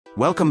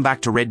Welcome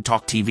back to Red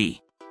Talk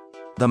TV.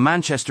 The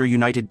Manchester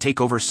United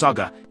takeover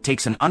saga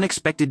takes an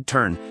unexpected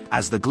turn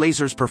as the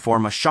Glazers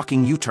perform a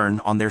shocking U-turn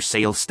on their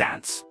sale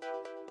stance.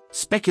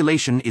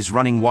 Speculation is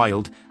running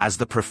wild as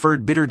the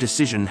preferred bidder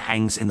decision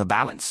hangs in the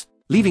balance,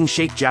 leaving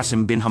Sheikh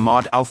Jassim bin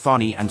Hamad Al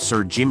Thani and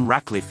Sir Jim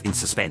Ratcliffe in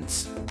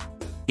suspense.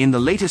 In the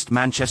latest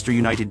Manchester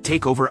United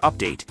takeover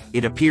update,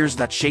 it appears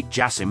that Sheikh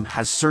Jassim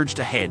has surged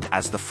ahead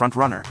as the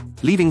frontrunner,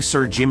 leaving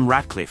Sir Jim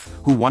Ratcliffe,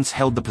 who once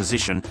held the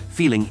position,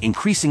 feeling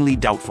increasingly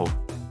doubtful.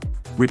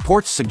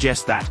 Reports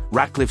suggest that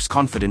Ratcliffe's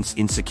confidence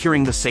in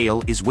securing the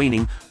sale is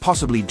waning,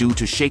 possibly due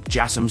to Sheikh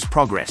Jassim's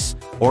progress,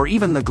 or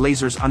even the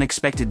Glazers'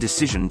 unexpected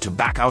decision to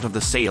back out of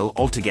the sale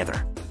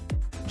altogether.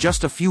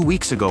 Just a few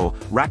weeks ago,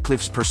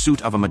 Ratcliffe's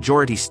pursuit of a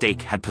majority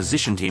stake had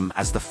positioned him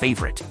as the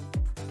favourite.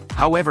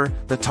 However,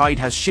 the tide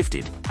has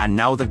shifted, and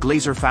now the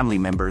Glazer family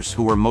members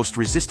who were most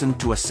resistant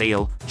to a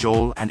sale,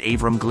 Joel and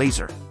Avram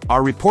Glazer,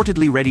 are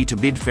reportedly ready to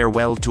bid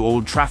farewell to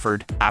Old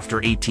Trafford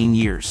after 18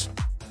 years.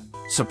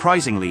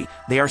 Surprisingly,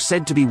 they are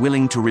said to be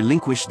willing to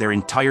relinquish their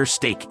entire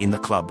stake in the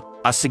club,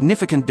 a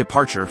significant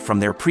departure from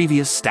their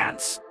previous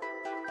stance.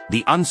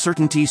 The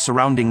uncertainty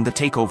surrounding the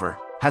takeover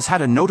has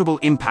had a notable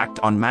impact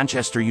on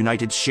Manchester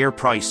United's share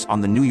price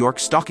on the New York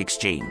Stock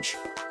Exchange.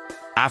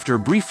 After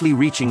briefly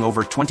reaching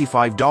over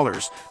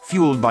 $25,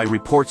 fueled by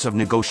reports of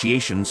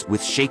negotiations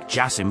with Sheikh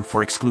Jassim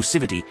for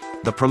exclusivity,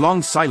 the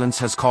prolonged silence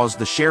has caused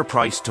the share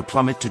price to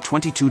plummet to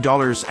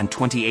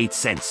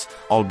 $22.28,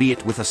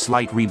 albeit with a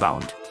slight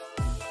rebound.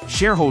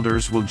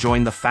 Shareholders will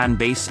join the fan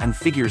base and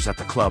figures at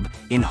the club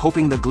in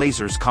hoping the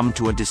Glazers come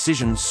to a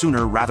decision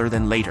sooner rather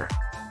than later.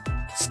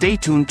 Stay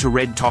tuned to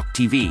Red Talk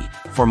TV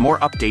for more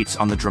updates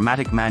on the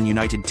dramatic Man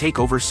United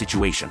takeover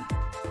situation.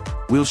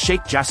 Will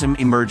Sheikh Jassim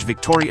emerge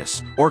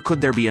victorious, or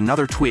could there be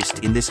another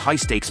twist in this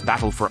high-stakes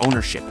battle for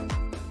ownership?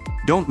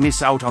 Don't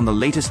miss out on the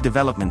latest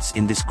developments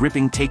in this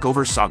gripping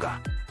takeover saga.